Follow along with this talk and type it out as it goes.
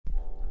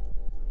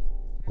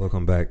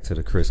Welcome back to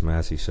the Chris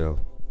Massey Show.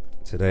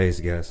 Today's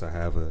guest, I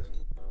have a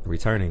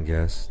returning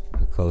guest,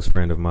 a close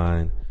friend of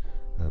mine,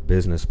 a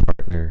business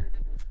partner.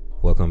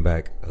 Welcome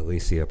back,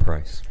 Alicia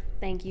Price.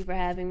 Thank you for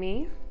having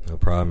me. No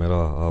problem at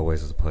all.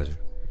 Always is a pleasure.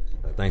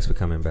 Thanks for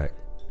coming back.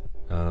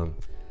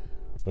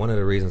 One of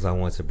the reasons I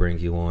want to bring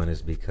you on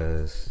is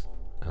because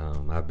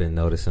I've been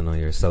noticing on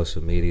your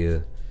social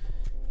media,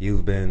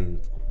 you've been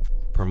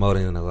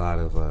promoting a lot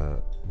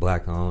of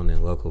black-owned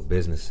and local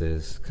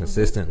businesses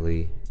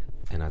consistently.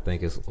 And I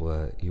think it's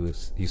what you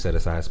set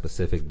aside a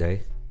specific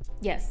day.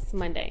 Yes,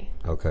 Monday.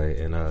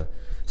 Okay, and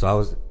so I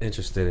was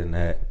interested in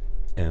that.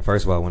 And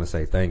first of all, I want to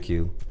say thank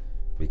you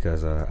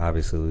because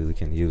obviously we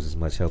can use as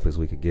much help as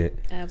we could get.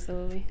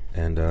 Absolutely.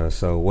 And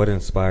so, what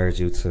inspired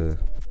you to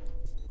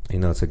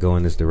go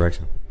in this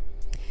direction?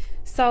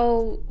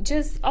 So,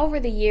 just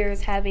over the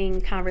years, having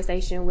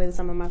conversation with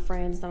some of my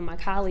friends, some of my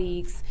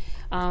colleagues,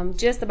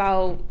 just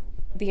about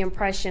the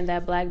impression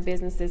that black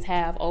businesses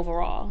have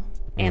overall.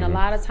 And a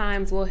lot of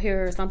times we'll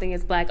hear something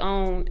is black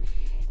owned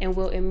and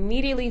we'll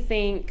immediately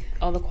think,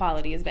 oh, the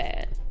quality is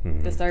bad.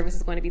 The service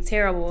is going to be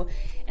terrible.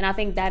 And I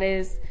think that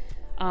is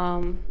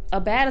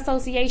a bad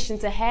association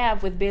to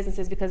have with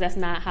businesses because that's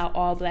not how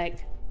all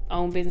black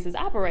owned businesses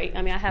operate.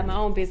 I mean, I have my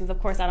own business.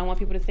 Of course, I don't want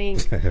people to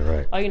think,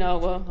 right. oh,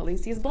 well,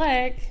 Alicia's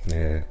black.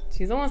 Yeah.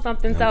 She's on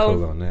something. I'm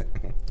cool on that.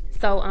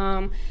 So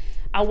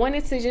I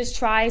wanted to just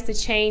try to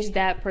change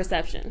that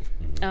perception.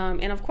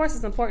 And of course,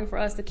 it's important for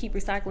us to keep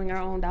recycling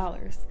our own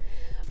dollars.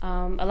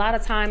 A lot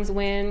of times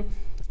when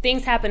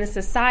things happen in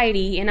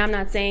society, and I'm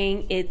not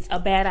saying it's a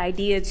bad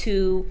idea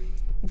to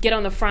get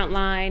on the front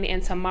line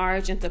and to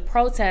march and to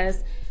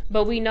protest,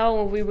 but we know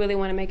when we really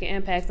want to make an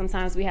impact,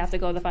 sometimes we have to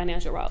go the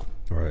financial route.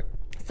 Right.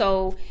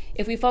 So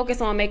if we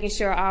focus on making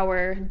sure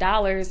our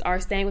dollars are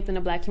staying within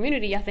the black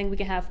community, I think we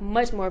can have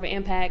much more of an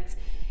impact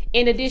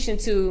in addition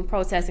to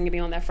protesting and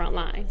being on that front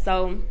line.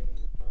 So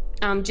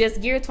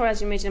just geared towards,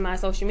 as you mentioned, my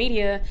social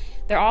media,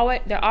 there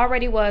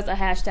already was a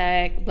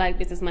hashtag Black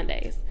Business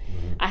Mondays.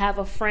 I have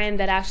a friend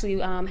that actually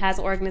has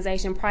an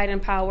organization, Pride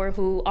and Power,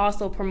 who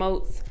also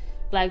promotes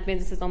black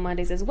businesses on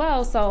Mondays as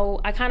well.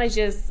 So I kind of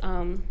just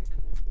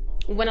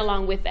went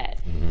along with that.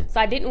 So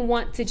I didn't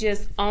want to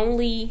just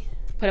only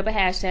put up a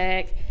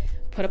hashtag,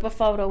 put up a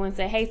photo and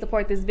say, hey,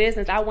 support this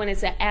business. I wanted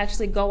to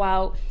actually go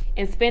out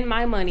and spend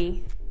my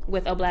money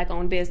with a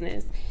black-owned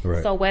business.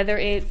 Right. So whether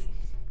it's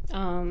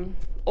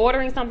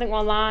ordering something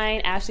online,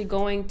 actually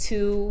going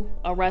to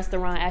a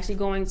restaurant, actually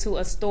going to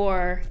a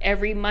store,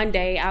 every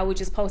Monday I would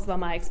just post about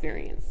my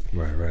experience.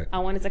 Right. I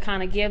wanted to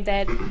kind of give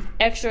that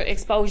extra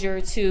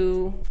exposure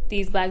to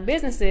these black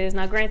businesses.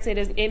 Now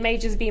granted, it may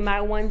just be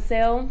my one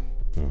sale,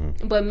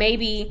 but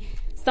maybe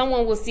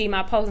someone will see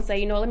my post and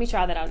say, let me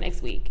try that out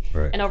next week.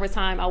 Right. And over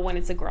time I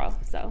wanted to grow.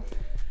 So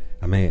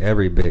I mean,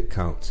 every bit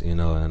counts, and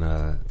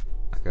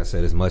like I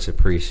said, it's much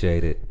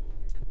appreciated,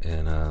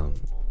 and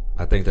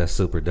I think that's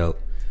super dope.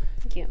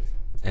 Thank you.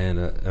 And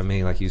I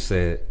mean, like you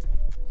said,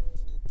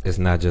 it's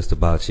not just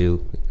about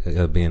you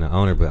being an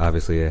owner, but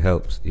obviously it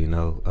helps,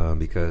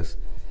 because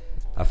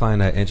I find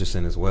that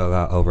interesting as well.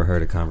 I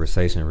overheard a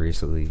conversation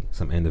recently.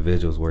 Some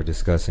individuals were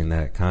discussing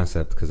that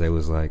concept because they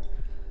was like,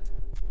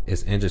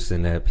 it's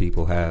interesting that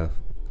people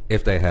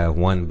if they have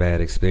one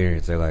bad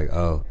experience, they're like,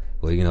 oh,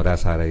 well,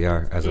 that's how they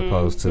are, as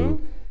opposed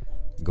to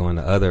going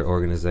to other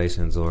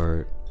organizations,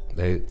 or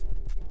they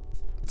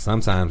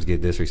sometimes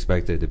get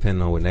disrespected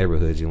depending on what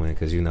neighborhood you in,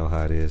 because you know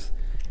how it is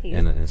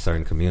in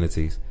certain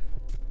communities.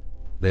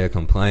 They'll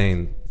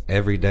complain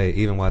every day,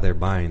 even while they're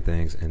buying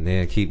things, and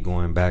then keep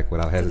going back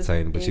without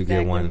hesitating. But you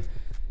get one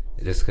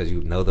just because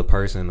you know the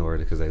person or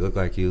because they look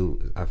like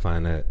you. I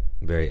find that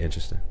very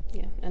interesting.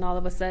 Yeah, and all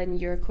of a sudden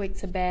you're quick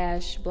to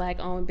bash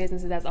black-owned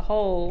businesses as a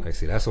whole. I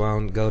see. That's why I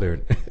don't go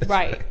there.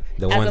 Right.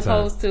 As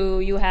opposed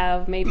to you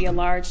have maybe a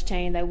large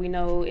chain that we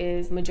know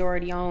is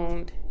majority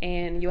owned,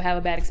 and you'll have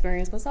a bad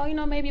experience. But so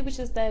maybe it was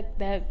just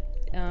that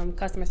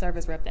customer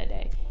service rep that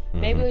day.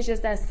 Maybe it was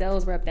just that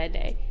sales rep that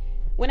day.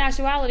 When in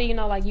actuality,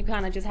 you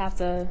kind of just have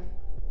to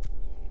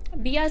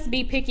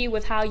be picky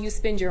with how you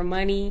spend your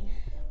money,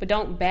 but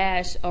don't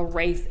bash a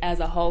race as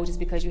a whole just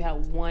because you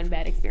have one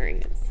bad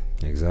experience.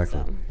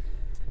 Exactly.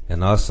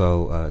 And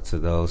also to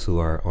those who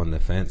are on the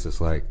fence, it's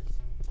like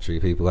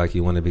treat people like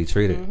you want to be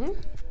treated,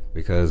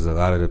 because a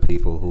lot of the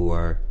people who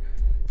are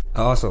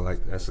also,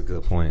 like, that's a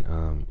good point,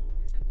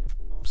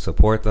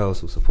 support those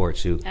who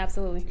support you.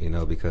 Absolutely.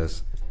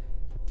 Because,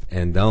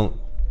 and don't,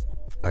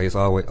 I guess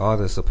always, all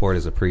the support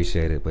is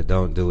appreciated, but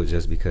don't do it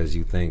just because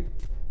you think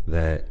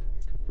that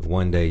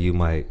one day you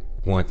might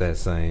want that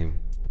same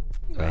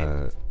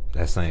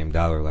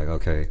dollar. Like,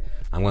 okay,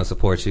 I'm going to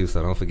support you,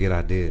 so don't forget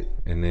I did.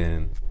 And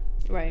then,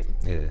 right,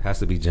 it has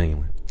to be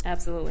genuine.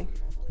 Absolutely.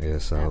 Yeah.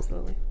 So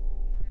absolutely.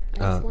 I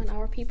just want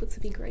our people to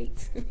be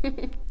great.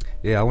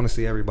 Yeah, I want to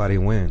see everybody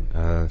win.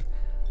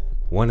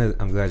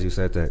 I'm glad you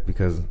said that,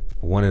 because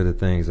one of the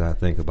things I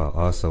think about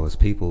also is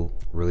people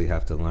really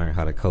have to learn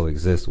how to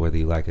coexist, whether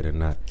you like it or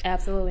not.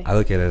 Absolutely. I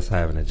look at it as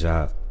having a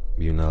job,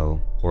 you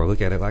know, or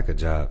look at it like a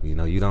job. You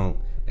know, you don't,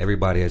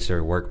 everybody at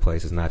your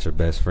workplace is not your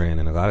best friend,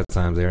 and a lot of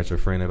times they aren't your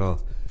friend at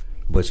all.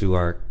 But you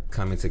are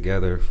coming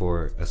together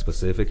for a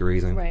specific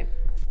reason. Right.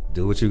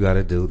 Do what you got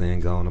to do, then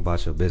go on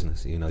about your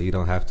business. You know, you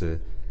don't have to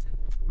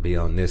be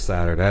on this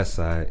side or that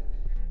side.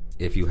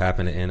 If you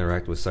happen to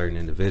interact with certain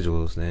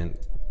individuals, then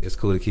it's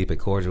cool to keep it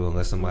cordial.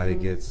 Unless somebody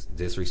gets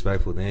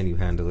disrespectful, then you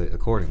handle it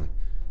accordingly.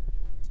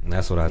 And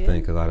that's what I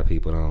think a lot of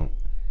people don't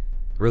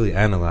really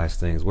analyze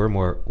things. We're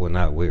more, well,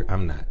 not we're,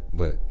 I'm not,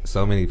 but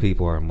so many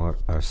people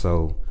are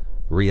so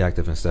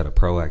reactive instead of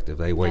proactive.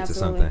 They wait till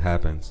something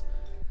happens.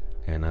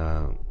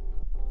 And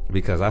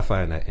because I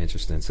find that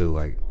interesting too.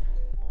 Like,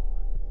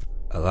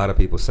 a lot of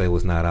people say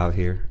what's not out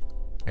here.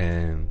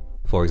 And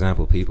for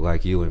example, people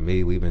like you and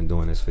me, we've been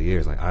doing this for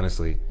years. Like,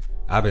 honestly,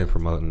 I've been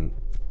promoting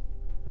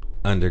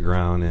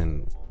underground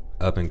and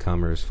up and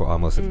comers for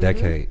almost a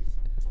decade,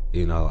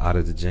 you know, out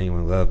of the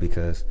genuine love,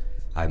 because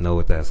I know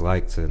what that's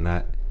like to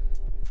not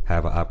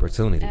have an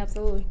opportunity.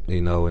 Absolutely.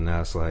 You know, and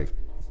that's like,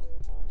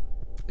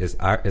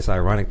 it's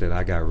ironic that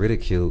I got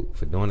ridiculed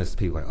for doing this to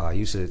people. Like, oh,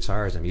 you should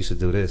charge them, you should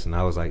do this. And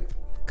I was like,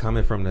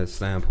 coming from the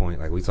standpoint,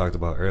 like we talked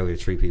about earlier,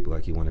 treat people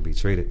like you want to be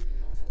treated.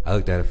 I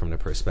looked at it from the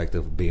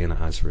perspective of being an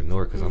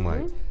entrepreneur, because I'm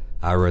like,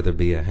 I'd rather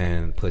be a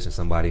hand pushing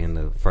somebody in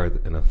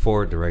the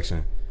forward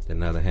direction than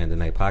another hand in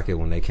their pocket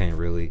when they can't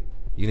really.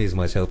 You need as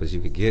much help as you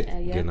could get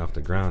getting off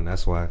the ground.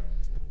 That's why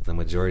the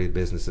majority of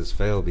businesses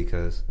fail,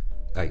 because,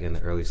 like in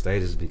the early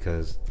stages,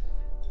 because,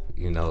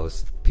 you know,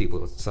 it's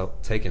people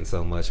taking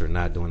so much or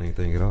not doing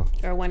anything at all.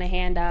 Or want a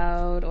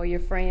handout, or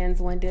your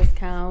friends want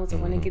discounts, or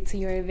want to get to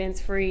your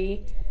events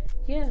free.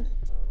 Yeah.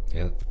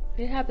 Yep.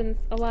 It happens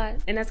a lot,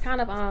 and that's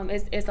kind of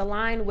it's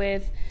aligned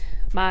with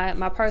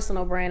my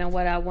personal brand and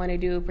what I want to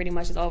do pretty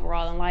much is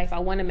overall in life. I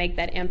want to make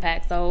that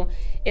impact. So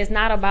it's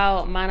not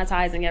about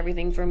monetizing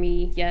everything for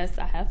me. Yes,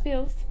 I have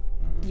bills.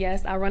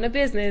 Yes, I run a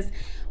business,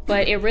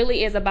 but it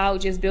really is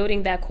about just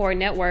building that core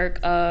network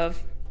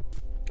of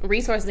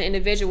resources and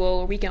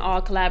individual. We can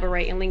all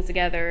collaborate and link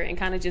together and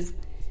kind of just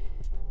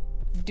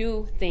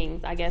do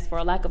things, I guess, for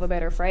a lack of a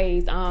better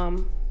phrase.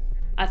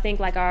 I think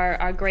like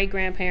our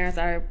great-grandparents,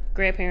 our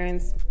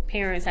grandparents,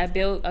 parents have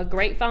built a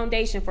great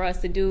foundation for us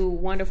to do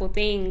wonderful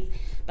things.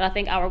 But I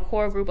think our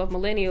core group of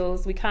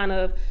millennials, we kind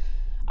of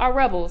are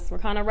rebels. We're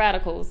kind of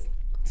radicals.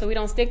 So we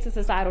don't stick to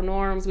societal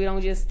norms. We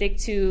don't just stick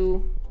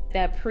to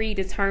that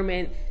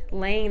predetermined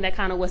lane that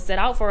kind of was set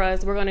out for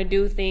us. We're going to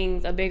do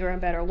things a bigger and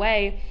better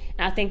way.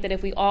 And I think that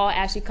if we all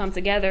actually come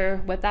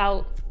together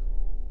without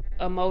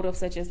a motive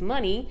such as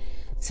money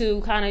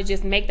to kind of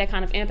just make that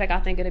kind of impact, I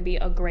think it'll be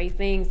a great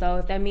thing. So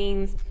if that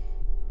means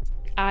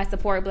I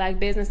support Black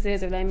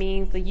businesses, or that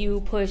means that you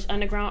push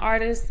underground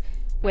artists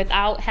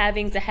without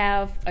having to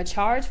have a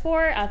charge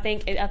for it, I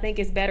think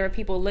it's better if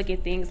people look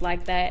at things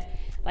like that.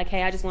 Like,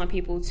 hey, I just want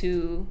people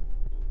to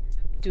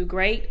do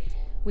great.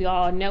 We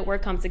all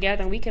network, come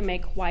together, and we can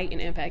make quite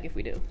an impact if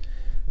we do.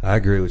 I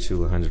agree with you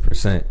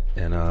 100%.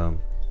 And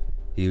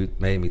you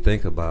made me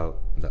think about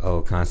the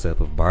old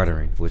concept of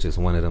bartering, which is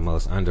one of the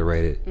most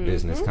underrated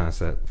business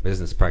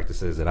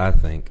practices that I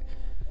think.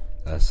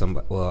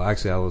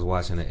 Actually, I was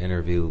watching an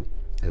interview.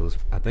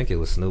 I think it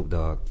was Snoop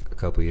Dogg a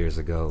couple years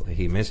ago, and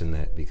he mentioned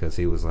that because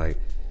he was like,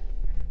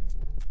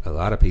 a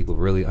lot of people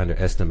really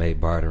underestimate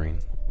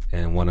bartering.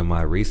 And one of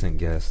my recent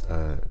guests,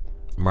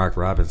 Mark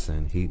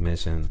Robinson, he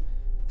mentioned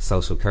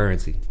social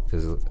currency,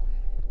 because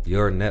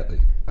your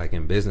like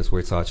in business,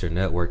 we're taught your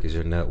network is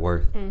your net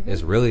worth.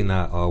 It's really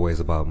not always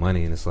about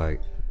money. And it's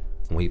like,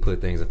 when you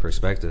put things in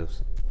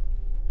perspectives,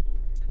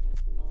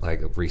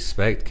 like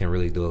respect can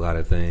really do a lot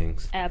of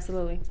things.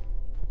 Absolutely.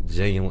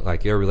 Genuine,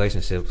 like your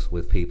relationships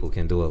with people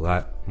can do a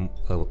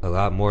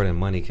lot more than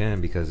money can,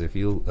 because if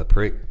you a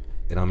prick,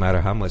 it don't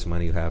matter how much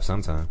money you have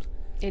sometimes.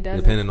 It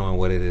doesn't. Depending on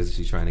what it is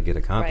you're trying to get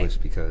accomplished,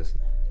 Right. Because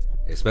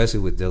especially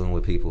with dealing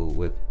with people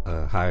with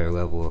a higher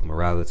level of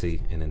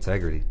morality and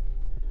integrity.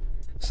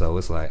 So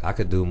it's like, I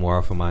could do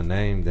more for my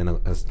name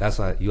than that's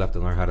why you have to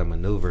learn how to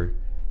maneuver,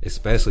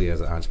 especially as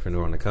an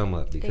entrepreneur on the come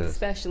up, because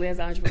especially as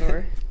an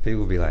entrepreneur.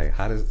 people be like,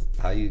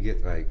 how you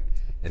get, like,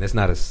 and it's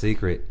not a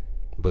secret,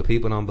 but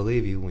people don't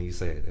believe you when you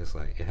say it. It's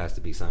like, it has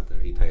to be something.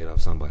 He paid off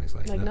somebody. It's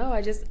like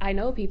No, I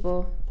know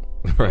people.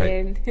 Right.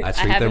 And I I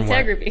treat have them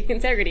integrity. right.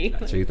 Integrity.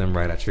 I treat them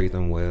right. I treat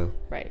them well.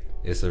 Right.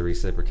 It's a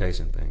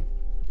reciprocation thing.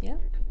 Yeah.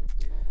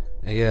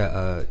 And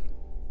yeah,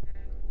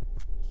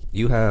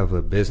 you have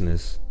a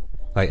business.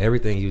 Like,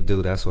 everything you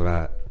do, that's what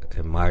I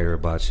admire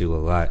about you a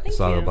lot. It's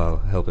all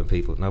about helping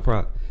people. No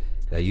problem.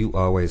 That you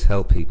always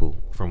help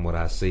people, from what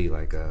I see.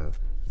 Like,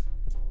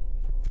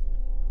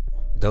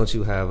 don't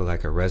you have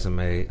like a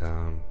resume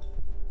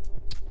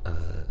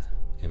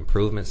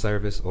improvement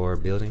service or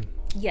building?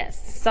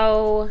 Yes.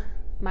 So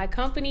my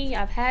company,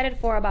 I've had it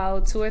for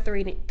about 2 or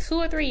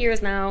 3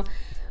 years now.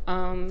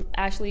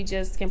 Actually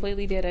just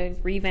completely did a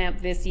revamp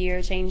this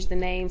year, changed the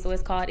name. So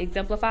it's called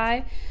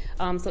Exemplify.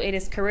 So it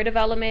is career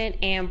development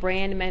and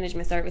brand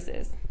management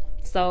services.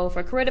 So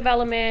for career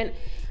development,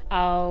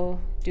 I'll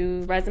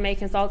do resume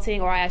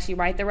consulting, or I actually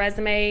write the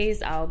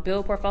resumes. I'll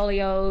build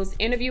portfolios,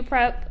 interview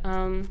prep,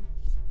 kind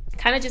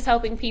kind of just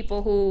helping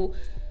people who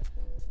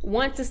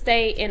want to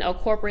stay in a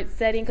corporate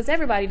setting, because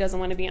everybody doesn't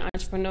want to be an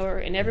entrepreneur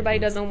and everybody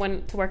doesn't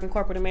want to work in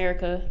corporate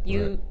America.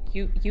 You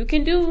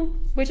can do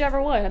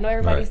whichever one. I know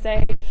everybody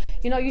say,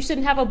 you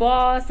shouldn't have a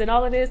boss and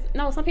all of this.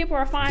 No, some people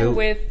are fine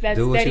with that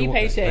steady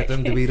paycheck. Let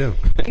them to be them.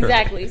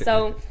 Exactly.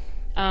 So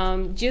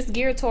just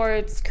geared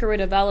towards career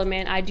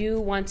development. I do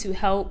want to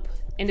help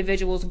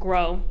individuals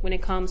grow when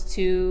it comes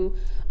to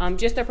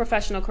just their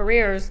professional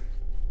careers.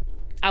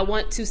 I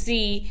want to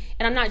see,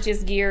 and I'm not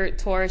just geared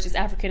towards just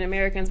African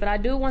Americans, but I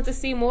do want to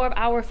see more of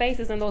our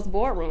faces in those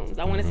boardrooms.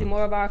 I want to see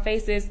more of our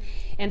faces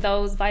in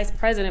those vice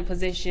president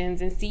positions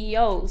and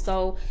CEOs.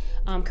 So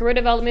career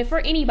development for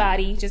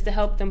anybody, just to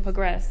help them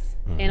progress.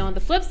 And on the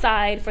flip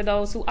side, for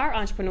those who are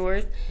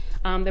entrepreneurs,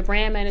 the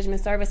brand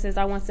management services,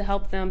 I want to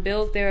help them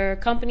build their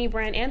company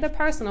brand and their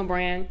personal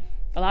brand.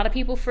 A lot of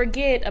people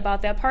forget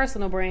about that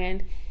personal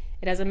brand.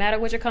 It doesn't matter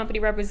what your company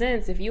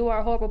represents. If you are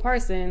a horrible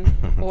person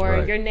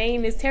or your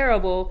name is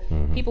terrible,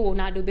 people will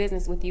not do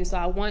business with you. So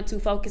I want to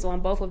focus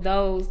on both of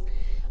those,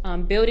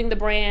 building the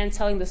brand,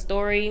 telling the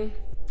story,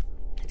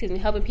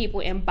 helping people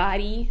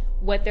embody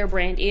what their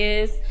brand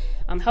is,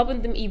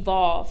 helping them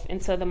evolve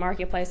into the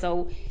marketplace.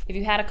 So if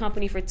you had a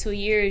company for 2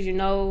 years,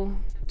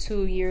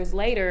 2 years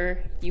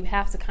later, you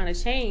have to kind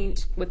of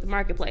change with the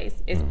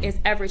marketplace. It's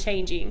ever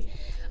changing.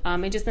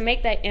 And just to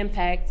make that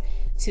impact,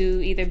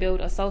 to either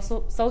build a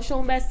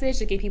social message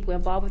to get people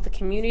involved with the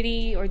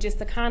community, or just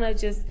to kind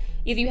of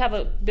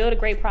either build a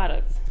great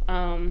product.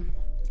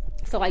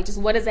 So like, just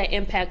what does that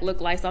impact look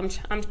like? So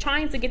I'm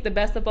trying to get the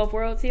best of both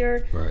worlds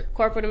here,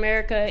 corporate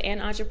America and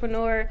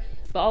entrepreneur.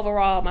 But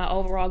overall, my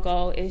overall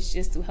goal is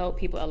just to help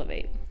people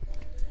elevate.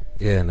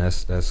 Yeah, and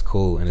that's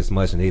cool, and it's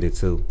much needed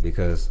too,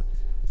 because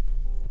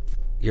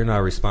you're not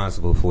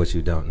responsible for what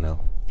you don't know.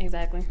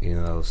 Exactly.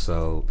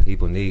 So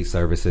people need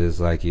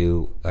services like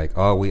you. Like,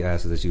 all we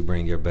ask is that you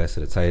bring your best to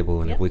the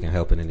table, and if we can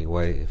help in any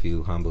way, if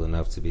you humble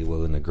enough to be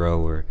willing to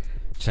grow or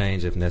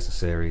change if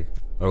necessary,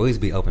 or at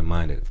least be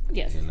open-minded.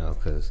 Yes.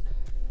 Because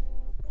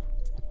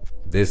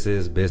this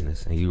is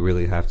business, and you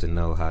really have to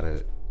know how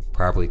to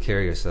properly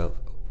carry yourself.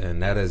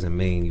 And that doesn't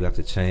mean you have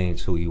to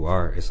change who you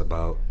are. It's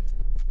about,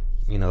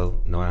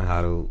 knowing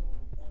how to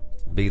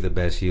be the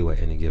best you at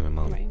any given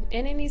moment. Right.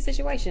 In any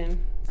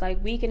situation.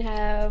 Like, we can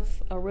have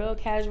a real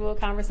casual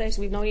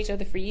conversation. We've known each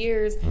other for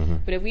years,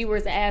 but if we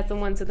were to add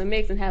someone to the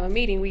mix and have a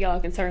meeting, we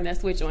all can turn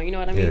that switch on. You know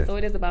what I mean? Yeah. So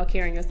it is about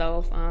carrying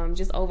yourself,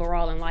 just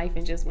overall in life,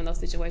 and just when those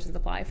situations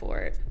apply for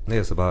it. Yeah,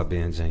 it's about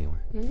being genuine.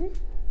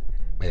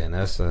 Yeah, and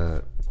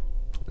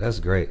that's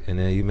great. And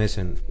then you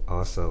mentioned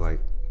also,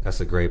 like, that's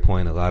a great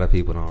point. A lot of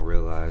people don't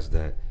realize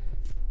that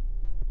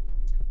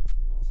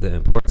the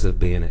importance of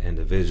being an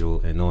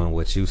individual and knowing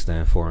what you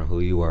stand for and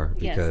who you are.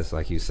 Because,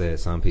 like you said,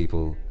 some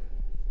people,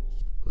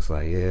 it's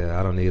like,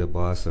 I don't need a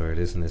boss or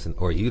this and this,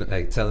 or you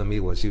like telling me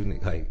what you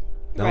need. Like,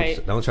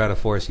 don't try to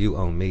force you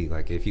on me.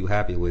 Like, if you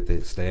happy with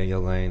it, stay in your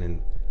lane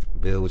and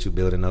build what you're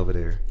building over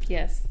there.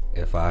 Yes.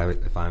 If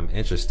I'm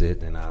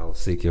interested, then I'll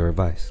seek your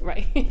advice.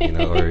 Right.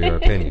 Or your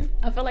opinion.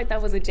 I feel like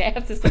that was a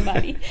jab to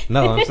somebody.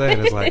 No, I'm saying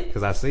it's like,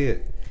 because I see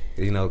it.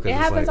 Because it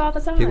happens all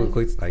the time. People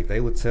quick, like, they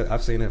would tell.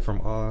 I've seen it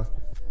from all.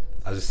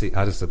 I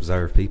just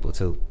observe people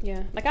too.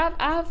 Yeah, like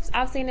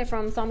I've seen it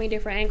from so many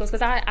different angles,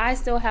 because I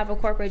still have a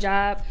corporate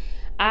job.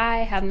 I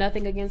have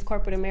nothing against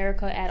corporate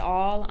America at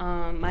all.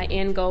 My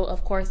end goal,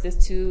 of course, is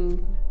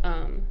to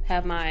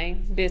have my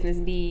business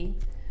be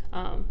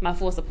my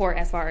full support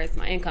as far as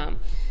my income.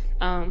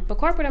 But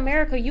corporate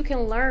America, you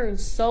can learn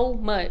so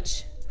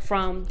much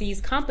from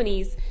these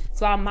companies,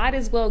 so I might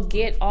as well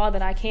get all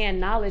that I can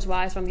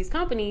knowledge-wise from these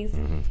companies,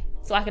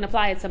 so I can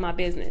apply it to my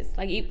business.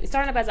 Like,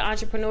 starting up as an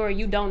entrepreneur,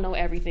 you don't know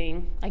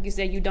everything. Like you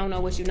said, you don't know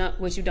what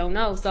you don't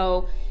know.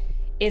 So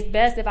it's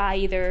best if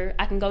I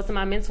can go to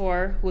my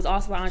mentor, who is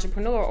also an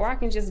entrepreneur, or I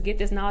can just get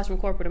this knowledge from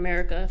corporate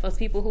America, those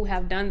people who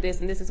have done this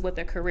and this is what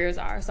their careers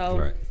are.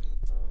 So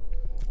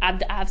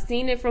I've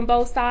seen it from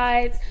both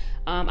sides.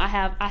 I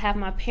have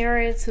my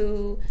parents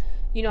who,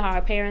 you know how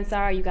our parents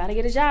are. You got to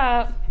get a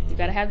job. You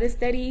got to have this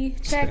steady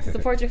check to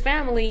support your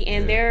family.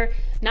 And they're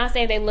not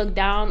saying they look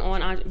down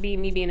on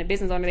me being a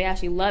business owner. They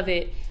actually love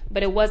it,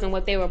 but it wasn't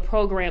what they were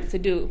programmed to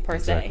do per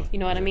se. You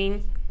know what I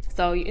mean?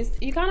 So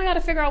you kind of got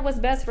to figure out what's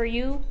best for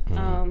you,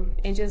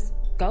 and just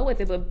go with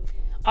it. But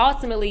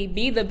ultimately,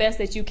 be the best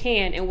that you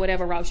can in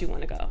whatever route you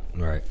want to go.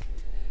 Right.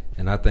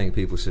 And I think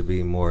people should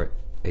be more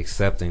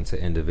accepting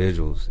to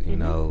individuals. You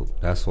know,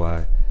 that's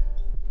why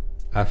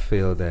I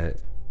feel that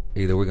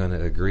either we're going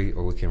to agree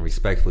or we can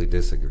respectfully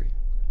disagree,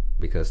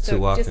 because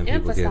too often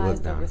people get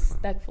looked down. Just emphasize the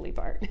respectfully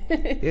part.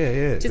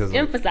 Yeah. Just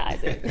emphasize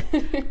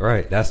it.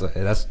 Right. That's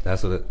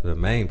what the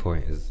main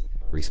point is.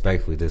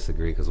 Respectfully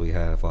disagree, because we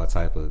have all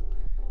type of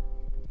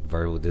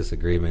verbal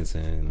disagreements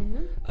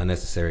and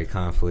unnecessary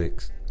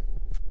conflicts,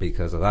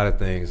 because a lot of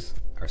things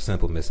are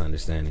simple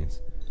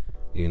misunderstandings.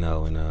 You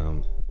know,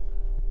 and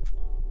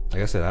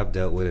like I said, I've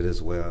dealt with it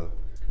as well.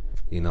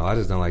 You know, I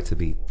just don't like to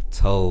be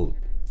told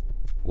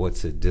what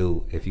to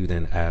do if you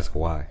didn't ask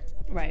why.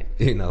 Right.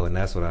 You know, and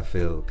that's what I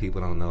feel.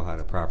 People don't know how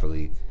to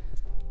properly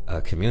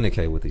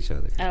communicate with each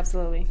other.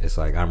 Absolutely. It's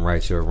like, I'm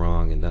right, you're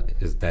wrong, and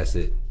that's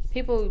it.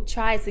 People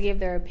try to give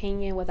their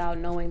opinion without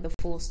knowing the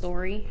full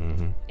story,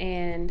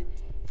 and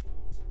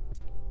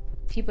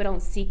people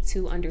don't seek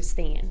to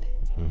understand.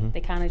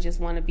 They kind of just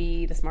want to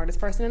be the smartest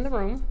person in the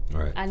room.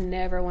 Right. I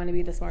never want to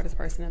be the smartest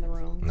person in the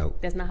room. Nope.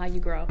 That's not how you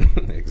grow.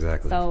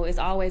 Exactly. So it's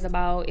always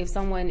about, if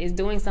someone is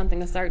doing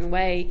something a certain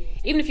way,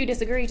 even if you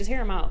disagree, just hear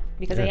them out,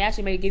 because they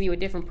actually may give you a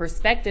different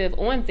perspective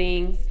on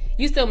things.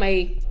 You still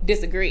may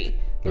disagree,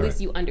 but at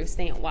least you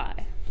understand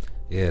why.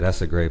 Yeah,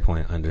 that's a great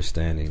point,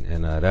 understanding.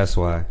 And that's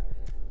why,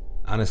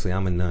 honestly,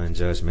 I'm a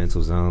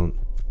non-judgmental zone,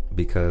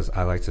 because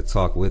I like to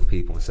talk with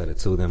people instead of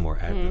to them or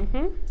at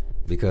them.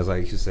 Because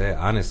like you said,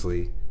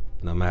 honestly,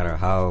 no matter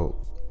how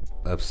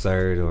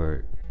absurd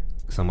or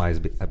somebody's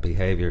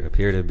behavior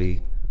appear to be,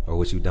 or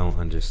what you don't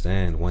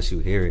understand, once you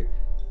hear it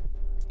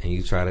and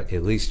you try to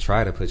at least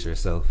try to put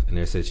yourself in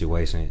their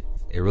situation,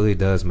 it really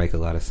does make a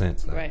lot of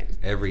sense. Like, right.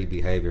 Every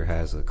behavior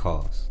has a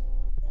cause,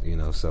 you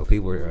know, so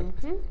people are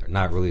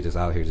not really just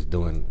out here just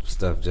doing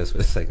stuff just for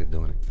the sake of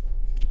doing it.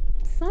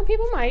 Some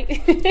people might.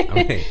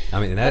 I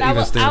mean, that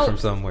even stems from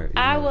somewhere.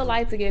 I would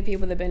like to give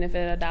people the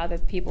benefit of the doubt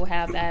that people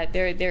have that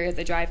there is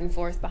a driving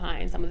force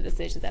behind some of the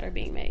decisions that are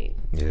being made,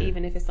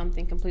 even if it's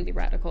something completely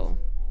radical.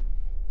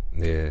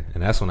 Yeah,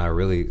 and that's when I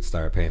really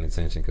started paying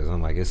attention, because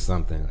I'm like, it's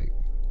something, like,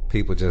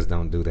 people just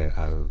don't do that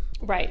out of...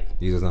 Right.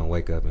 You just don't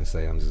wake up and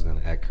say, I'm just going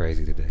to act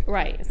crazy today.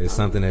 Right. It's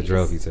something that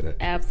drove you to that.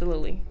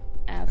 Absolutely.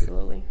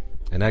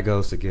 And that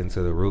goes to getting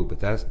to the root, but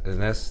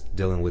that's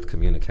dealing with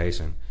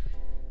communication.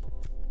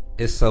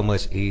 It's so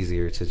much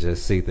easier to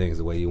just see things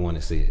the way you want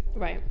to see it.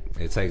 Right.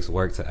 It takes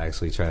work to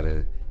actually try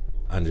to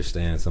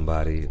understand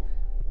somebody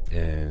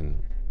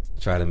and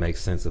try to make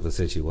sense of a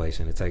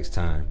situation. It takes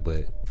time,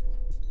 but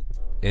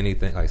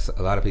anything, like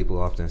a lot of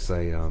people often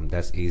say,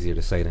 that's easier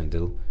to say than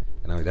do.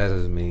 And I mean, that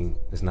doesn't mean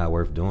it's not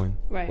worth doing,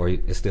 right. Or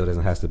it still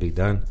doesn't have to be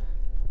done,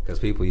 because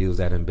people use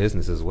that in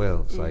business as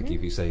well. It's like,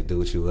 if you say do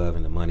what you love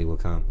and the money will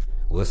come,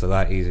 well, it's a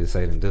lot easier to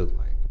say than do.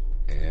 Like,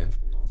 and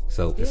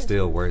so it's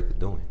still worth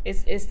doing.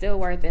 It's still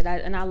worth it,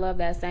 and I love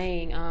that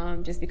saying,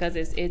 just because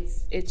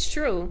it's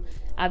true.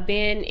 I've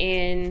been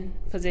in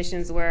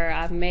positions where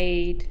I've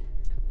made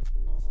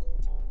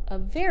a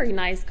very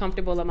nice,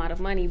 comfortable amount of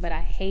money, but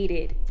I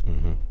hated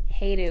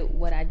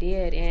what I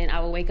did, and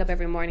I would wake up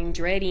every morning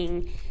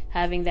dreading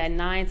having that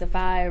 9 to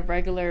 5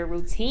 regular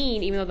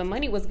routine. Even though the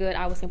money was good,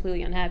 I was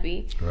completely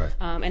unhappy. Right.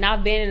 And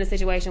I've been in a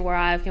situation where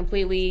I've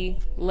completely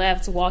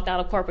walked out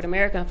of corporate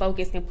America and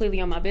focused completely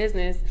on my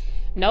business.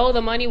 No,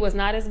 the money was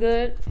not as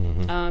good.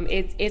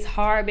 It's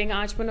hard being an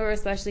entrepreneur,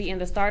 especially in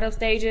the startup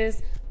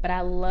stages, but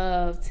I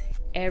loved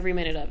every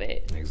minute of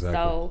it. Exactly.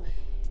 So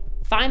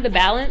find the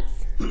balance,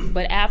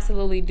 but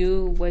absolutely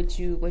do what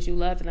you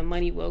love, and the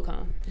money will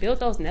come. Build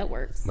those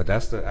networks. But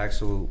that's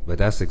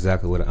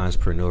exactly what an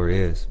entrepreneur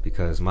is,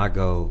 because my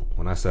goal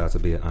when I set out to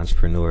be an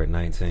entrepreneur at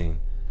 19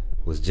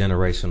 was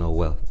generational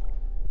wealth.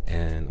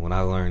 And when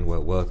I learned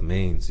what wealth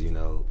means, you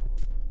know,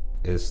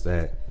 it's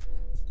that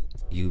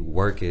you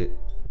work it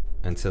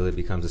until it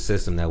becomes a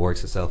system that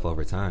works itself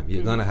over time.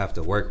 You're gonna have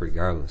to work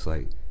regardless.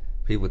 Like,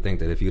 people think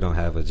that if you don't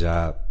have a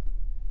job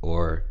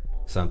or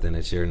something,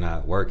 that you're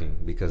not working,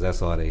 because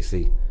that's all they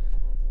see.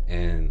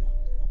 And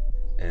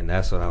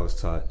that's what I was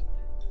taught.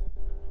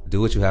 Do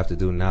what you have to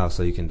do now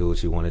so you can do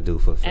what you want to do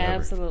for forever.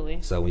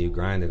 Absolutely. So when you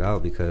grind it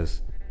out,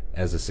 because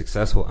as a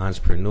successful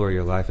entrepreneur,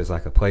 your life is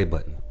like a play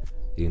button.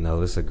 You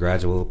know, it's a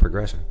gradual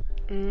progression.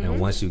 And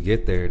once you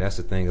get there, that's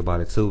the thing about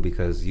it too,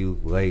 because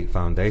you've laid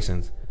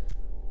foundations.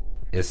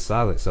 It's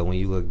solid. So when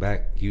you look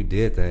back, you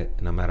did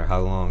that, no matter how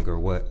long or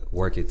what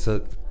work it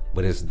took,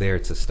 but it's there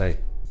to stay.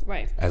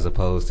 Right. As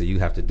opposed to you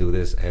have to do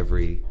this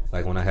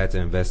like when I had to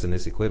invest in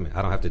this equipment,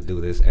 I don't have to do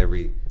this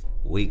every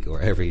week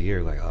or every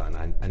year. Like, oh,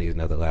 and I need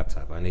another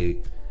laptop. I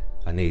need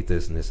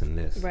this and this and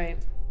this. Right.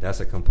 That's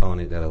a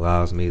component that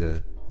allows me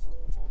to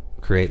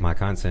create my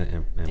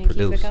content and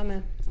produce. Keep it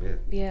coming.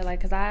 Yeah, like,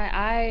 because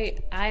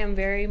I am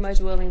very much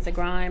willing to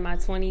grind my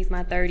 20s,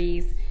 my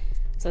 30s,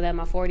 so that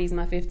my 40s,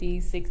 my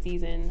 50s,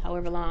 60s, and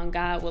however long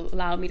God will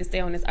allow me to stay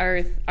on this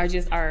earth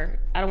are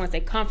I don't want to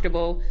say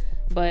comfortable,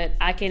 but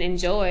I can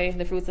enjoy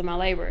the fruits of my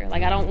labor.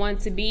 Like, I don't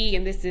want to be,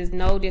 and this is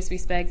no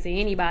disrespect to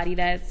anybody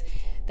that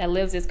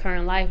lives this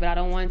current life, but I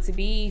don't want to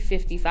be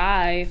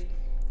 55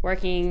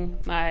 working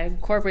my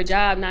corporate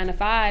job 9 to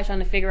 5, trying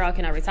to figure out,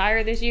 can I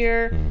retire this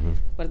year?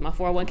 What does my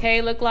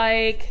 401k look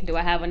like? Do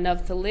I have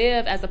enough to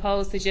live? As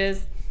opposed to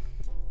just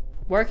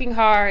working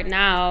hard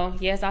now.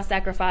 Yes, I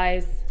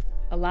sacrifice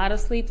a lot of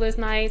sleepless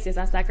nights. Yes,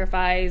 I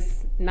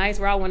sacrifice nights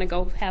where I want to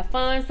go have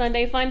fun,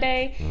 Sunday fun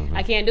day.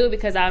 I can't do it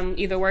because I'm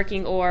either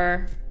working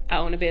or I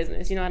own a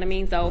business. You know what I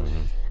mean? So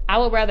I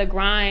would rather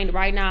grind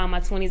right now in my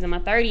 20s and my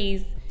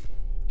 30s,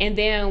 and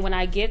then when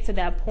I get to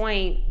that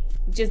point,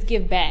 just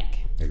give back.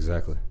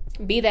 Exactly.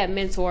 Be that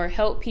mentor.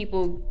 Help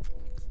people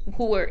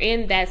who are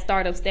in that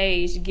startup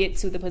stage get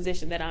to the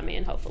position that I'm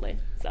in, hopefully.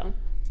 So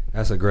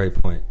that's a great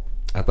point.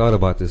 I thought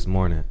about this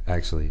morning,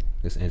 actually.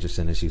 It's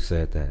interesting that you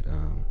said that.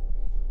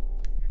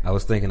 I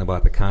was thinking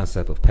about the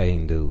concept of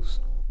paying dues.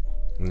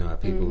 You know,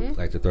 people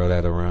like to throw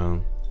that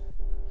around.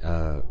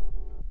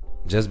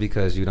 Just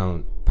because you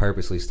don't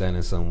purposely stand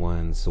in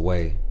someone's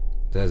way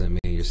doesn't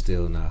mean you're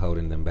still not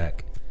holding them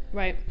back.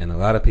 Right. And a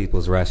lot of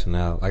people's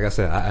rationale, like I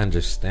said, I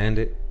understand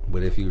it,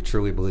 but if you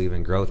truly believe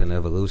in growth and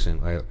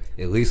evolution, like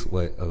at least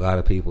what a lot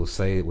of people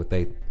say, what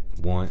they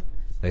want,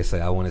 they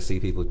say, I want to see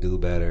people do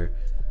better.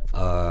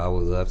 I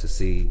would love to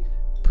see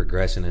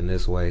progression in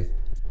this way.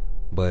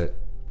 But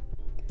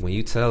when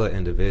you tell an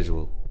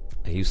individual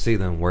and you see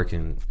them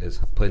working,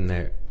 is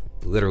putting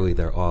literally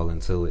their all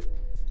into it,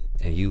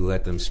 and you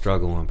let them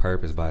struggle on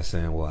purpose by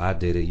saying, well, I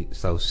did it,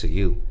 so should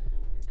you.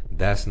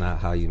 That's not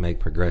how you make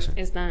progression.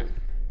 It's not.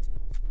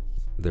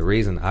 The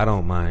reason I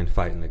don't mind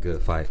fighting a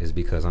good fight is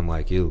because I'm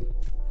like you.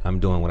 I'm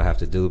doing what I have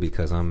to do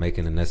because I'm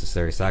making the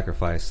necessary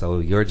sacrifice so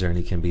your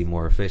journey can be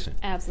more efficient.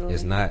 Absolutely.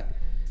 It's not.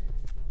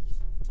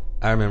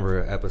 I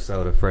remember an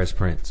episode of Fresh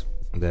Prince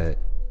that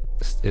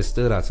it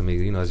stood out to me.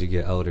 You know, as you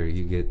get older,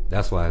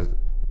 that's why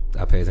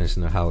I pay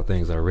attention to how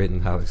things are written,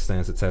 how it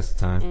stands the test of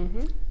time.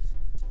 Mm-hmm.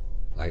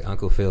 Like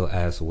Uncle Phil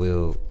asked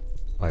Will,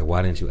 like,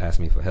 why didn't you ask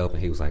me for help?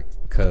 And he was like,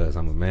 'cause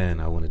I'm a man,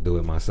 I want to do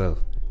it myself.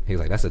 He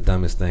was like, that's the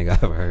dumbest thing I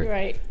ever heard.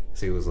 Right.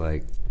 So he was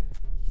like,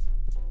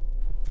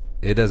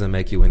 it doesn't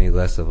make you any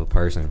less of a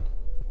person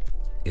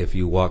if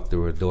you walk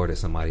through a door that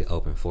somebody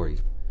opened for you.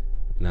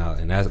 Now,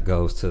 and that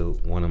goes to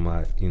one of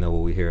my, you know,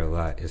 what we hear a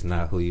lot. It's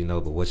not who you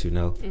know, but what you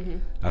know. Mm-hmm.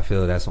 I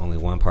feel that's only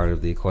one part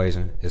of the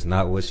equation. It's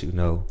not what you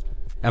know.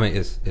 I mean,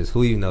 it's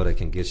who you know that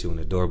can get you in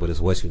the door, but it's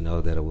what you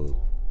know that it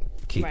will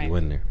keep you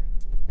in there.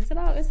 It's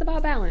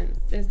about balance.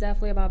 It's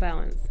definitely about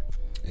balance.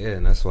 Yeah,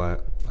 and that's why,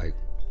 like,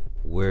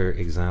 we're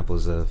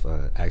examples of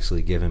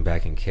actually giving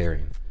back and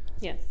caring.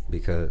 Yes.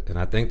 And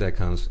I think that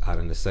comes out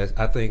of necessity.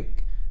 I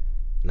think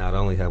not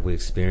only have we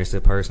experienced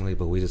it personally,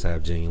 but we just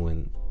have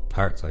genuine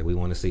hearts. Like, we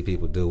want to see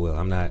people do well.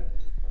 I'm not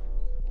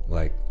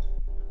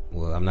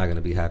going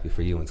to be happy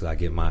for you until I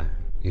get mine.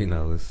 You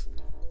know,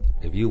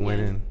 if you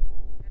winning,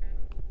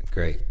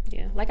 great.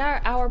 Yeah, like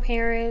our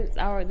parents,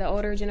 the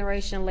older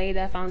generation laid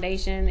that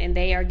foundation, and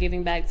they are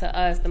giving back to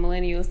us, the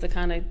millennials, to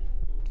kind of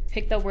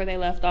pick up where they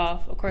left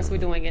off. Of course, we're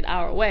doing it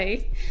our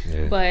way,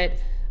 but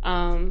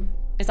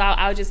so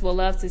I just would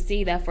love to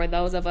see that for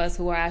those of us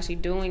who are actually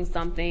doing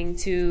something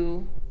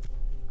to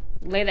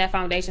lay that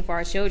foundation for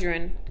our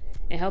children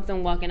and help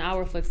them walk in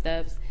our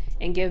footsteps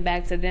and give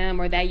back to them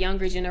or that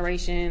younger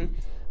generation.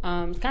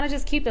 Kind of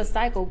just keep the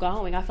cycle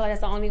going. I feel like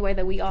that's the only way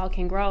that we all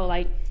can grow.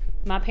 Like,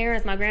 my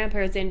parents, my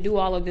grandparents didn't do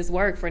all of this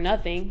work for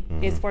nothing.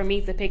 Mm-hmm. It's for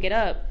me to pick it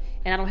up,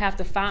 and I don't have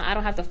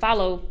to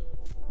follow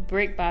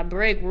brick by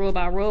brick, rule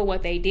by rule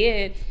what they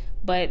did,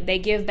 but they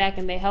give back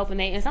and they help,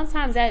 and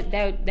sometimes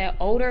that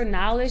older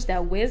knowledge,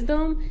 that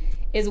wisdom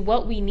is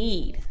what we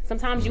need.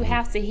 Sometimes you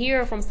have to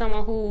hear from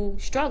someone who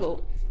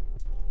struggled,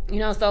 you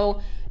know.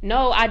 So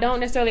no, I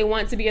don't necessarily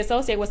want to be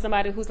associated with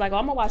somebody who's like, oh,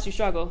 I'm gonna watch you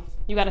struggle,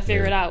 you got to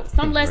figure it out.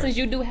 Some lessons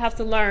you do have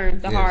to learn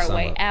the hard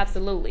way,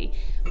 absolutely.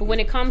 But when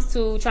it comes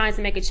to trying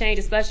to make a change,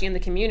 especially in the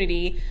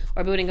community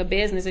or building a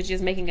business or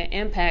just making an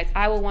impact,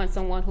 I would want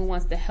someone who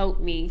wants to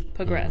help me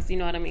progress. You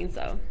know what I mean?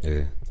 So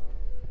yeah.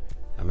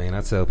 I mean,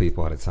 I tell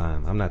people all the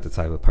time, I'm not the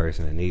type of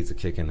person that needs a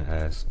kick in the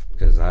ass,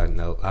 because I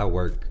know I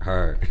work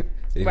hard.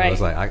 You know,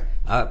 it's like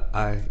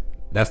I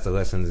that's the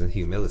lessons in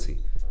humility.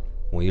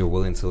 When you're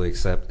willing to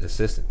accept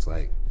assistance,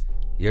 like,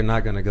 you're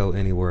not going to go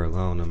anywhere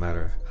alone, no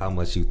matter how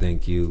much you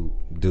think you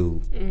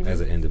do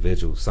as an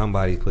individual.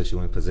 Somebody puts you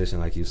in position,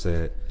 like you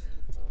said.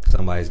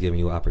 Somebody's giving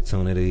you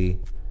opportunity.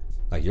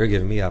 Like, you're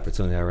giving me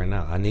opportunity right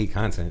now. I need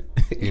content,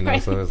 you know.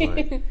 So it's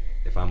like,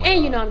 if I'm like,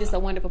 and you know, I'm just a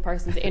wonderful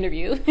person to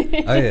interview.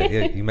 Oh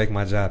yeah, you make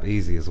my job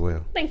easy as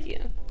well. Thank you.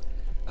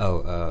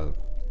 Oh,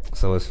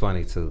 so it's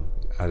funny too.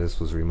 I just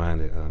was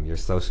reminded, your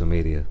social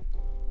media.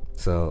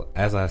 So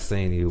as I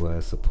seen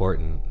you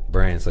supporting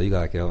brands, so you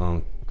got like your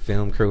own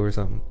film crew or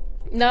something?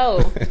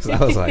 No. So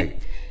I was like,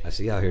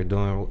 she out here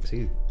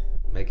she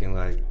making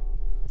like,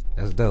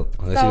 that's dope.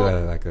 Unless you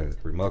got like a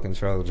remote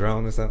control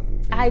drone or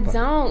something. I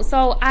don't.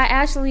 So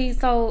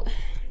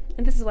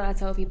and this is what I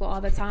tell people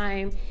all the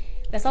time,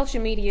 that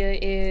social media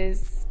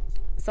it's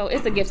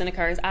a gift and a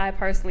curse. I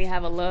personally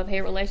have a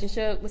love-hate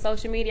relationship with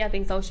social media. I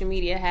think social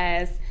media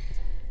has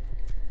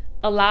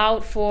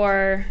allowed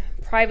for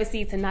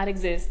privacy to not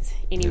exist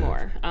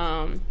anymore.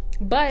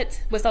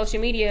 But with social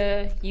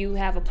media, you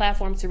have a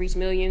platform to reach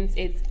millions.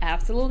 It's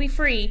absolutely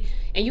free,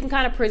 and you can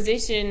kind of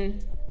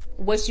position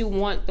what you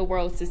want the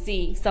world to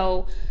see.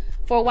 So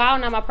for a while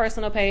now, my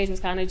personal page was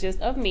kind of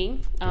just of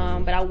me,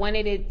 but I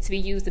wanted it to be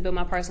used to build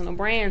my personal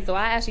brand. So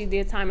I actually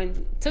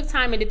took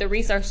time and did the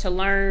research to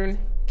learn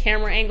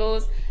camera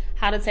angles,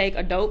 how to take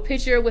a dope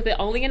picture with it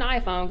only an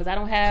iPhone, because I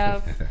don't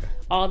have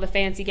all the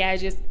fancy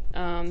gadgets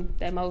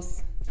that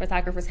most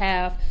photographers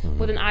have.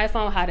 With an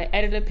iPhone, how to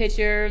edit a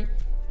picture,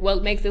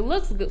 what makes it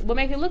look good.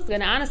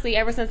 And honestly,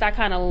 ever since I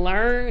kind of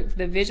learned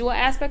the visual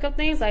aspect of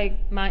things,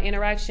 like, my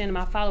interaction,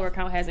 my follower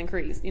count has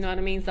increased. You know what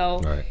I mean? So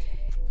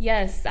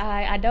yes,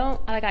 I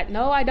don't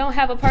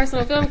have a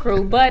personal film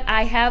crew, but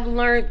I have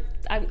learned.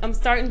 I'm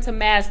starting to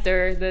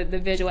master the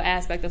visual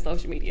aspect of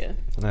social media.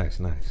 Nice.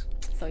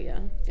 So yeah,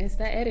 it's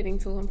that editing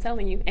tool. I'm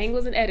telling you,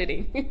 angles and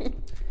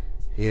editing.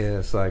 Yeah,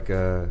 it's like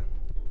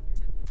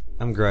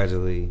I'm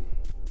gradually,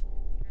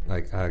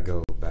 like, I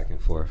go back and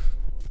forth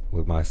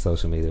with my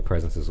social media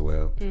presence as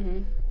well.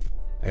 Mm-hmm.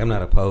 I'm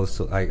not opposed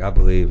to, like, I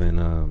believe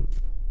in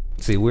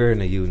see, we're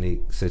in a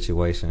unique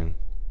situation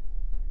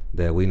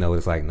that we know what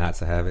it's like not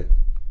to have it.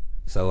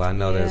 So I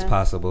know that it's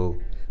possible.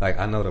 Like,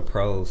 I know the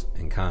pros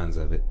and cons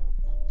of it,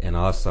 and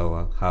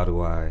also how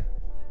do I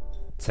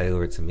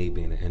tailor it to me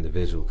being an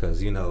individual?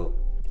 Because, you know,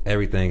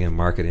 everything in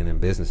marketing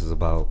and business is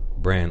about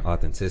brand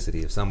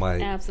authenticity. If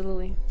somebody,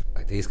 absolutely,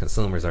 like, these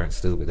consumers aren't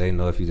stupid. They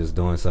know if you're just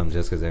doing something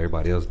just because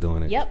everybody else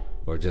doing it, yep,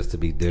 or just to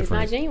be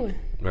different, it's not genuine,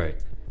 right?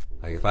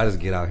 Like, if I just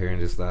get out here and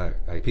just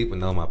like people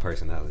know my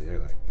personality, they're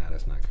like, nah,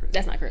 that's not Chris.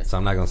 That's not Chris. So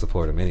I'm not gonna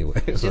support him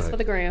anyway. Just like, for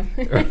the gram.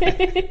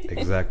 Right.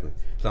 Exactly.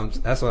 So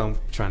that's why I'm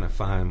trying to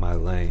find my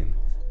lane,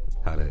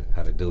 how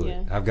to do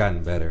it. I've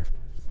gotten better,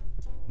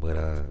 but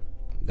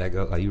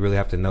you really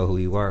have to know who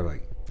you are.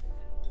 Like,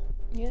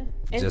 yeah.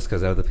 And just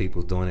because other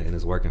people's doing it and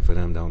it's working for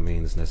them, don't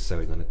mean it's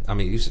necessarily gonna. I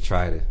mean, you should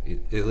try it.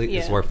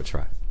 It's worth a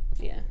try.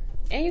 Yeah,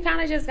 and you kind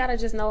of just gotta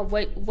just know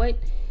what.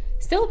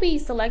 Still be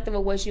selective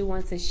of what you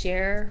want to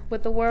share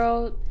with the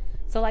world.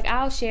 So, like,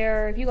 I'll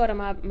share, if you go to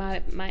my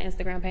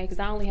Instagram page, because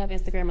I only have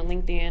Instagram and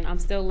LinkedIn, I'm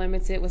still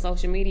limited with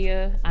social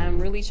media. I'm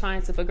really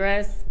trying to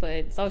progress,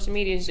 but social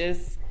media is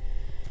just,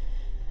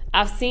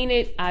 I've seen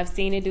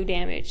it do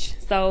damage.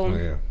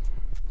 So,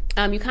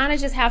 you kind of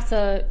just have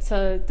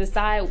to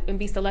decide and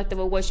be selective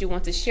of what you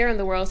want to share in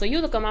the world. So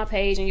you look on my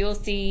page and you'll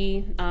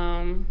see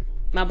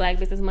my Black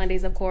Business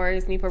Mondays, of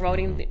course, me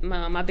promoting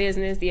my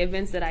business, the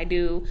events that I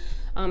do.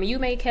 You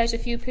may catch a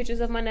few pictures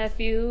of my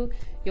nephew.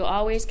 You'll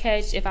always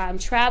catch, if I'm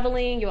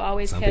traveling, you'll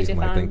always Some catch if I'm... Some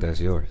people might think that's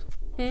yours.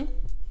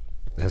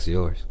 That's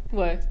yours.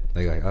 What?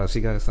 They like, oh,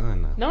 she got a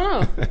son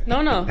now.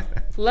 No.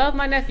 Love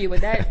my nephew,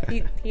 but that,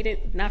 he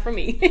didn't, not for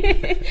me.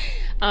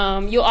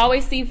 You'll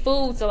always see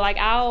food, so like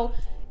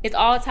it's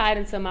all tied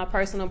into my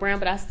personal brand,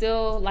 but I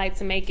still like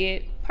to make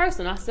it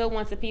personal. I still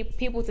want the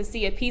people to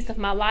see a piece of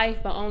my life,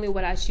 but only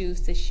what I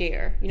choose to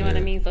share. You know what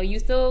I mean? So you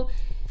still,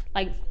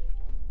 like,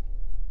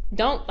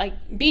 don't, like,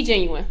 be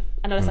genuine.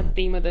 I know that's like the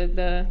theme of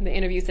the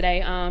interview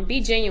today. Be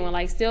genuine.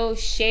 Like, still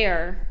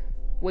share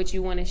what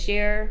you want to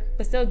share,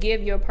 but still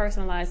give your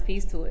personalized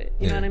piece to it.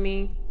 You know what I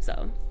mean?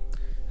 So,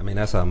 I mean,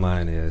 that's how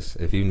mine is.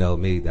 If you know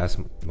me, that's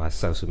my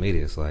social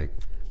media. It's like,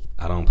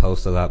 I don't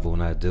post a lot, but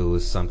when I do,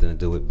 it's something to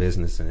do with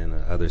business. And then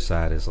the other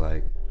side is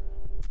like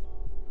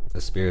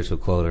a spiritual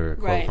quote or a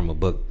quote from a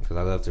book. Because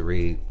I love to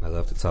read. I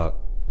love to talk.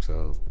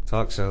 So,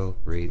 talk show,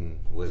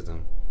 reading,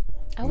 wisdom.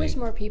 I wish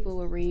more people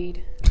would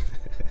read.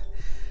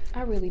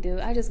 I really do.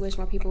 I just wish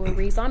more people would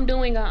read. So I'm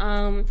doing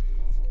a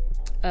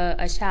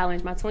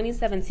challenge. My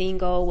 2017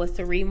 goal was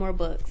to read more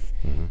books.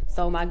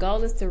 So my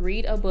goal is to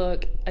read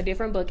a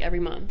different book every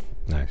month.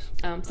 Nice.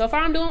 So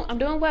far I'm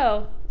doing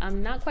well.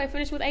 I'm not quite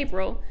finished with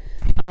April.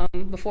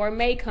 Before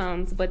May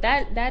comes, but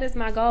that is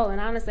my goal.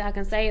 And honestly, I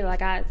can say,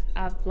 like,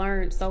 I've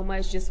learned so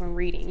much just from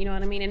reading. You know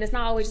what I mean? And it's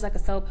not always just like a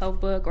self-help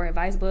book or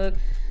advice book.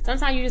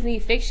 Sometimes you just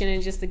need fiction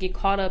and just to get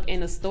caught up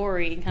in a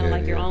story, kind of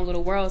like your own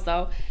little world.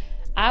 So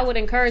I would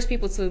encourage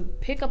people to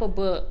pick up a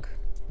book.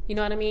 You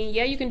know what I mean?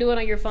 Yeah, you can do it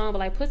on your phone, but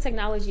like, put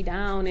technology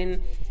down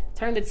and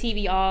turn the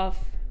TV off.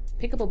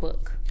 Pick up a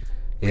book.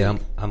 Yeah,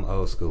 I'm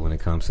old school when it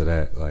comes to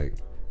that. Like,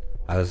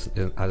 I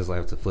just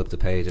like to flip the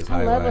pages.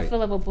 I love the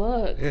feel of a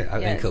book. Yeah,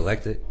 and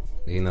collect it.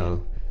 You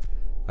know,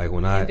 like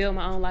when I build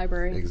my own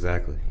library.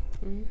 Exactly.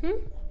 Yeah,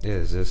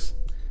 it's just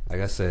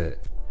like I said.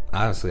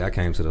 Honestly, I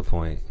came to the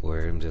point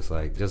where I'm just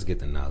like, just get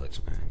the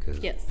knowledge, man. Because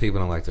people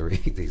don't like to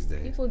read these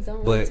days. People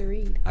don't like to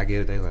read. I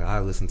get it. They like,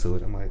 I listen to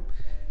it. I'm like,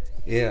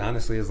 yeah,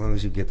 honestly, as long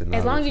as you get the knowledge.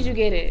 As long as you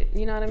get it,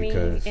 you know what I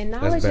mean. And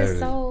knowledge is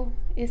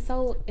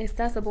so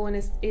accessible, and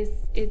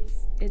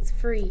it's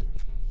free.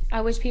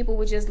 I wish people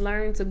would just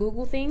learn to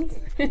Google things.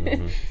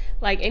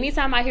 Like,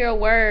 anytime I hear a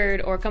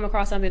word or come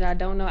across something that I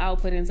don't know, I'll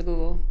put it into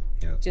Google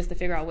just to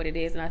figure out what it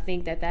is. And I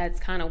think that's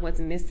kind of what's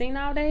missing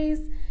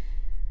nowadays.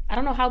 I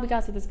don't know how we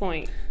got to this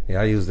point.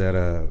 Yeah, I use that.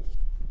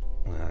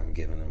 I'm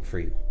giving them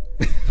free.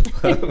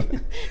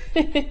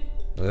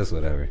 That's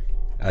whatever.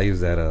 I use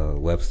that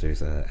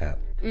Webster's app.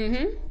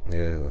 Yeah,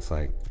 it's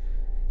like,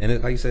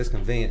 and like you said, it's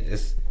convenient.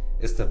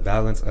 It's the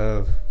balance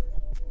of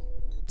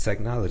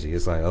technology.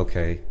 It's like,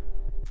 okay,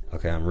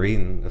 I'm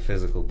reading a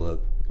physical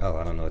book. Oh,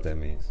 I don't know what that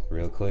means.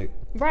 Real quick.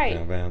 Right.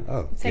 Bam, bam.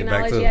 Oh,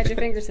 technology at your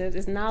fingertips.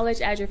 It's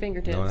knowledge at your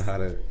fingertips. Knowing how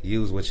to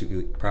use what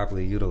you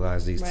properly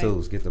utilize these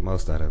tools, get the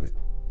most out of it.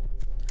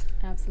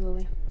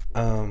 Absolutely.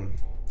 I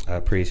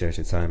appreciate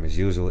your time as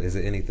usual. Is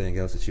there anything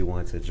else that you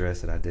want to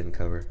address that I didn't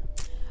cover?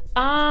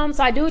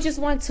 So I do just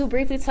want to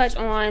briefly touch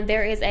on,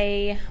 there is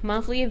a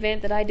monthly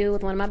event that I do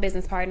with one of my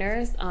business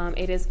partners.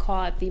 It is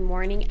called the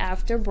Morning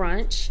After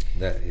Brunch.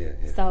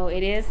 So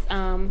it is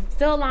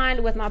still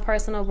aligned with my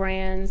personal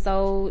brand.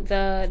 So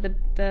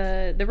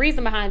the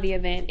reason behind the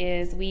event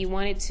is we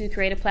wanted to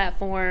create a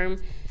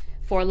platform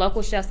for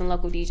local chefs and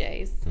local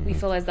DJs. We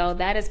feel as though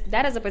that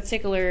is a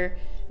particular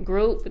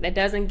group that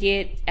doesn't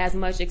get as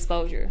much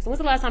exposure. So when's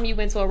the last time you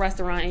went to a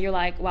restaurant and you're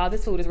like, wow,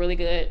 this food is really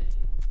good?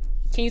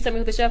 Can you tell me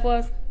who the chef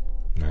was?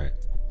 All right.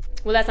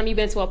 Well, last time you've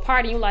been to a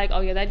party, you're like,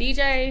 oh yeah, that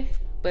DJ,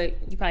 but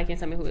you probably can't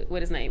tell me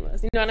what his name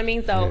was. You know what I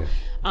mean? So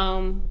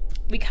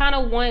we kind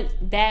of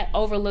want that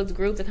overlooked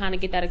group to kind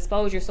of get that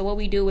exposure. So what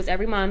we do is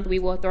every month we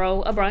will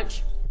throw a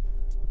brunch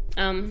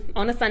on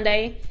a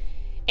Sunday,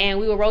 and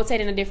we will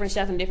rotate in a different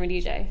chef and different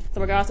DJ.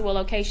 So regardless of what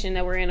location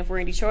that we're in, if we're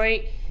in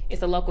Detroit,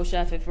 it's a local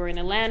chef. If we're in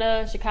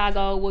Atlanta,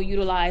 Chicago, we'll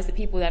utilize the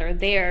people that are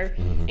there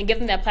and give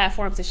them that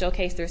platform to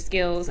showcase their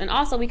skills. And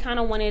also, we kind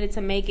of wanted it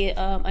to make it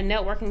a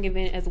networking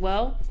event as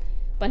well,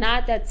 but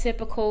not that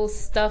typical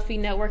stuffy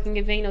networking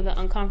event, you know, the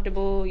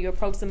uncomfortable, you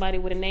approach somebody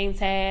with a name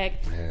tag.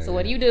 So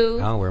what do you do?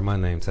 I don't wear my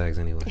name tags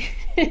anyway.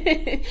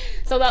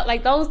 So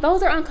like those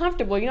are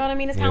uncomfortable, you know what I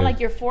mean? It's kind of like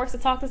you're forced to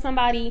talk to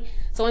somebody.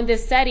 So in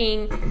this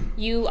setting,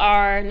 you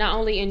are not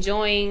only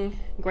enjoying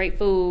great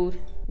food,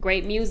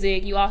 great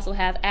music, you also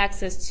have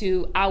access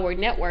to our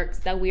networks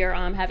that we are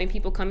having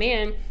people come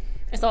in.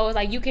 And so it's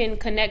like you can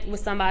connect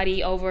with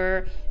somebody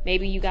over,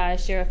 maybe you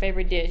guys share a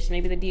favorite dish,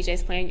 maybe the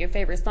DJ's playing your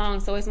favorite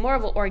song. So it's more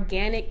of an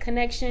organic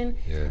connection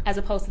as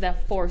opposed to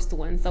that forced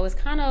one. So it's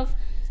kind of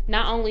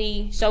not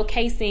only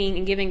showcasing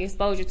and giving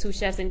exposure to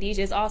chefs and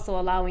DJs, also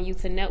allowing you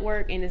to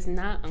network, and it's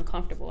not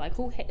uncomfortable. Like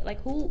who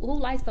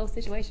likes those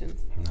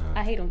situations?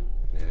 I hate them.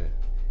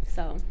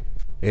 So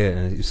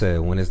and you said,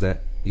 when is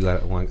that? You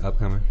got one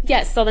upcoming?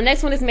 Yes, so the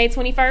next one is May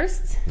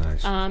 21st.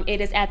 Nice.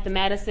 It is at the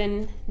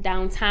Madison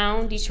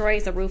downtown Detroit.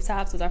 It's a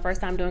rooftop, so it's our first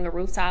time doing a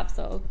rooftop,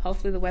 so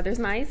hopefully the weather's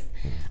nice.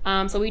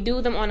 So we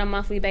do them on a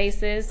monthly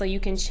basis, so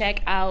you can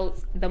check out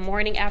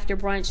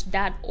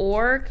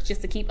themorningafterbrunch.org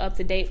just to keep up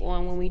to date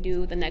on when we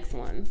do the next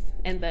ones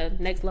and the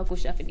next local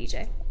chef and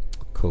DJ.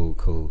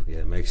 Cool.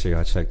 Yeah, make sure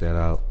y'all check that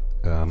out.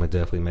 I'm going to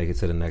definitely make it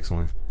to the next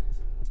one.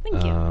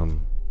 Thank you.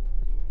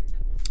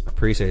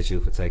 Appreciate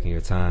you for taking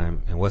your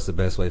time. And what's the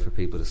best way for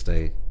people to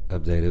stay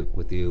updated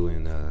with you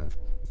and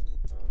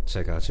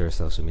check out your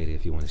social media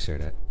if you want to share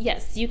that?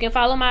 Yes, you can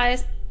follow my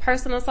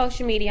personal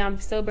social media.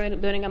 I'm still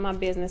building up my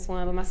business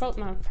one, but my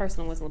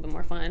personal one's a little bit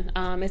more fun.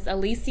 It's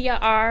Alicia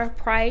R.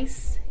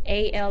 Price,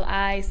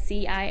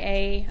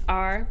 ALICIAR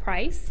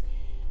Price.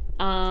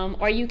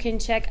 Or you can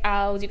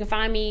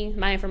find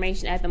my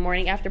information at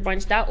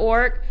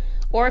themorningafterbrunch.org.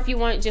 Or if you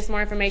want just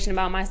more information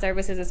about my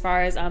services as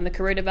far as the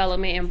career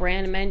development and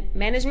brand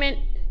management,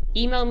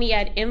 email me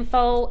at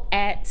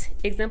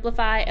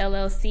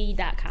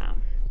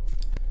info@exemplifyllc.com.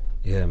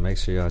 Yeah, make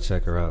sure y'all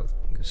check her out.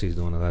 She's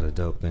doing a lot of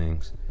dope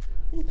things.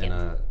 Thank you.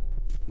 And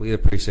we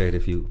appreciate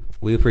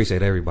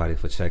everybody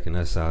for checking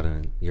us out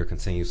and your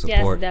continued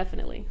support. Yes,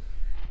 definitely.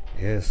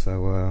 Yeah,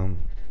 so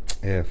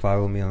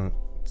follow me on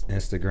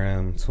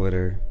Instagram,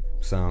 Twitter,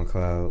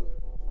 SoundCloud.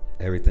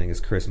 Everything is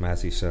Chris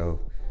Massey Show.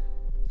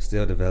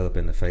 Still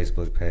developing the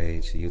Facebook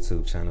page,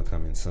 YouTube channel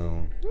coming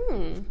soon.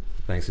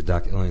 Thanks to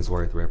Dr.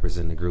 Illingsworth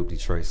representing the group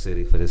Detroit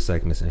City for this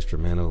segment's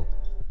instrumental.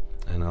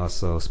 And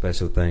also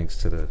special thanks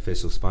to the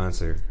official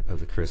sponsor of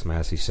the Chris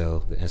Massey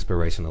Show, the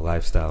inspirational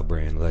lifestyle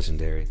brand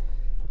Legendary.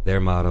 Their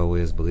motto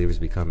is believers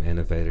become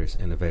innovators,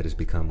 innovators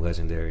become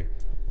legendary.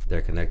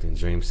 They're connecting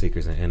dream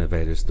seekers and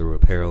innovators through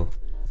apparel.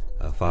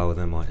 Follow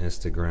them on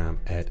Instagram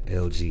at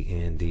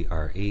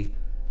LGNDRE.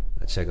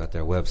 Check out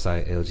their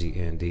website,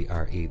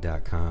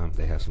 lgndre.com.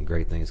 They have some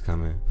great things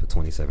coming for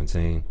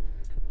 2017.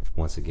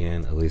 Once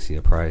again,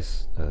 Alicia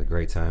Price,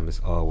 great time as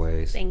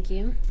always. Thank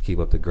you. Keep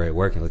up the great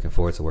work and looking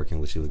forward to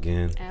working with you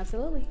again.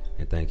 Absolutely.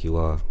 And thank you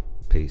all.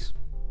 Peace.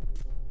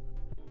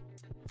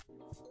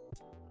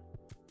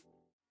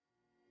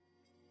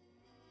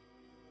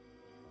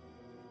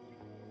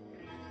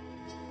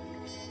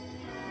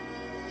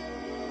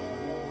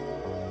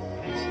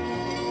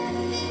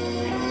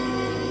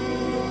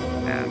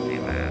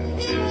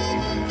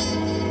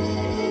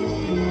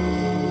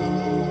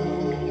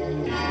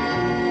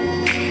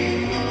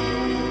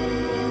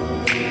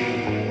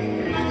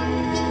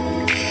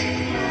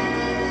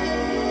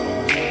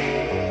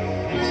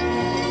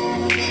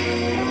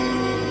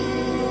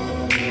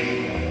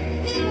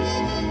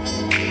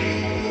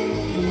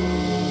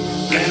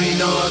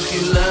 if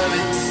you love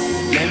it,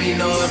 let me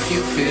know if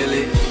you feel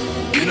it.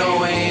 You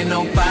know ain't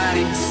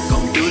nobody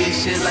gon' do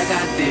this shit like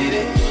I did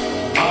it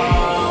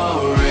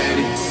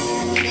already.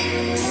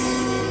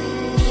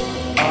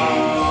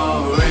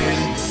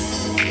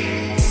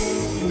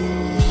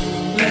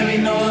 Let me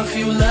know if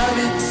you love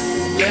it,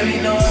 let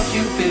me know if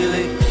you feel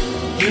it.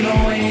 You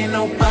know ain't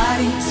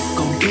nobody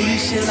gon' do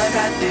this shit like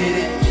I did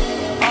it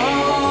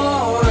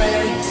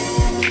already.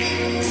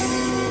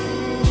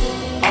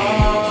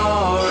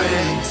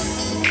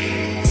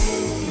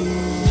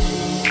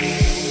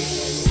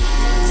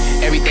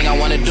 Everything I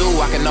wanna do,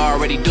 I can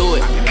already do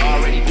it.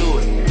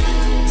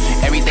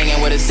 Everything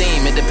ain't what it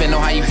seems, it depends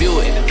on how you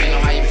view it.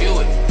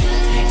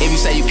 If you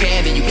say you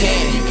can, then you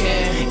can.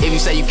 If you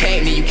say you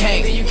can't, then you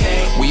can't.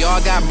 We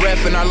all got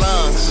breath in our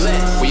lungs.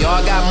 We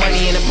all got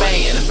money in the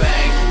bank.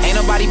 Ain't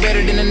nobody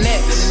better than the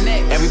next.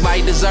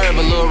 Everybody deserve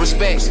a little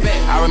respect.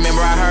 I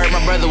remember I heard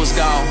my brother was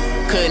gone.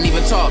 Couldn't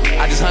even talk,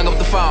 I just hung up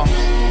the phone.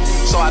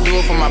 So I do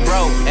it for my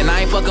bro. And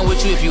I ain't fucking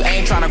with you if you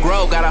ain't trying to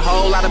grow. Got a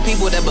whole lot of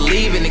people that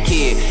believe in the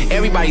kid.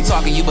 Everybody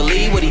talking, you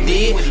believe what he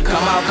did?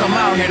 Come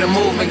out, hear the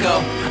movement go.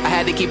 I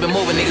had to keep it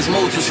moving, niggas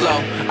move too slow.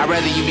 I'd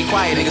rather you be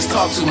quiet, niggas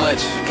talk too much.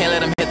 Can't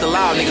let them hit the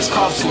loud, niggas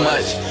cough too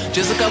much.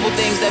 Just a couple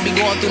things that be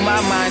going through my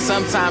mind.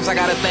 Sometimes I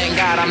gotta thank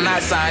God I'm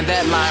not signed.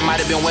 That line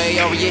might have been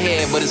way over your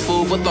head, but it's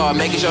food for thought,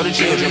 making sure the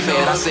children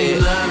fed. I said,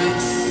 love it.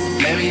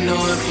 Let me know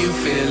if you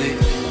feel it.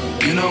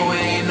 You know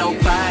ain't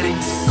nobody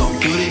gon'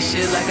 do this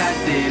shit like I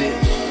did it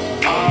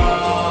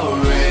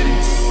already.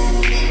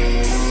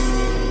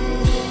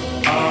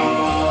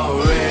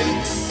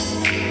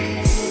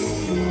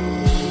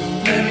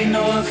 Let me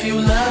know if you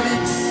love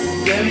it.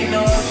 Let me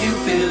know if you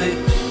feel it.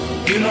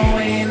 You know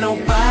ain't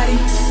nobody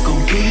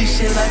gon' do this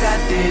shit like I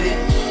did it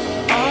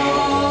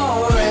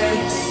already.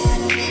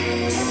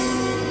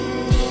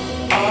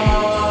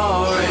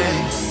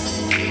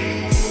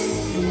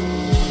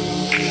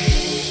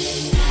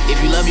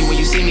 if you love me when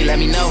you see me, let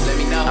me know.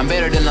 I'm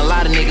better than a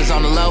lot of niggas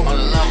on the low.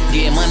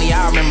 Getting money,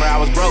 I remember I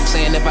was broke,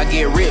 saying if I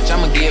get rich,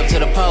 I'ma give to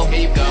the po.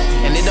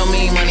 And it don't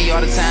mean money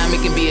all the time,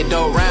 it can be a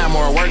dope rhyme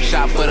or a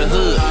workshop for the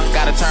hood.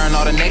 Gotta turn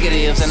all the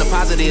negatives and the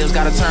positives,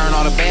 gotta turn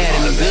all the bad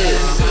into good.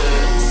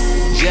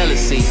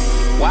 Jealousy,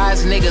 why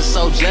is niggas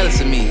so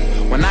jealous of me?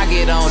 When I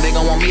get on, they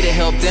gon' want me to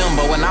help them,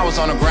 but when I was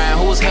on the ground,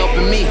 who was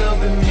helping me?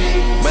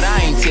 But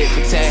I ain't tit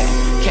for tat,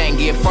 can't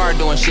get far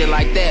doing shit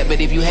like that. But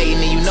if you hating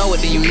and you know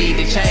it, then you need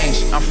to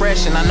change. I'm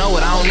fresh and I know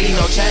it, I don't need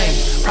no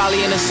change.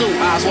 Probably in a suit,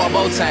 Oswald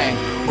Boateng.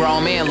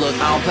 Grown man, look,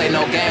 I don't play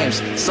no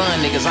games. Son,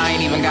 niggas, I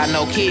ain't even got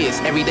no kids.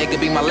 Every day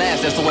could be my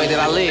last, that's the way that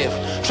I live.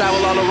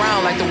 Travel all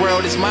around like the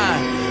world is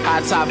mine.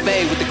 High top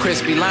fade with the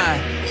crispy line.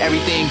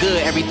 Everything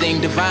good,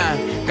 everything divine.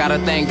 Gotta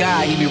thank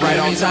God, he be right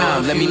on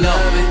time. Let me know.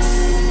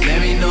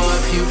 Let me know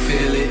if you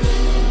feel it.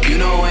 You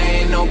know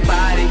ain't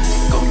nobody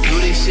gon' do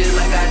this shit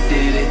like I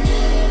did it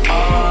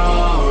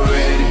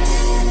already.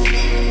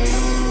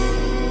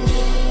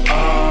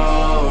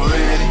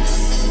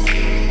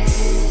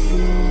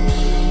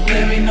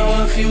 Let me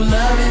know if you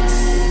love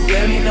it.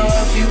 Let me know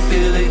if you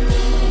feel it.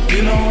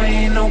 You know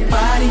ain't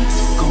nobody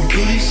gon'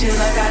 do this shit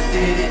like I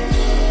did it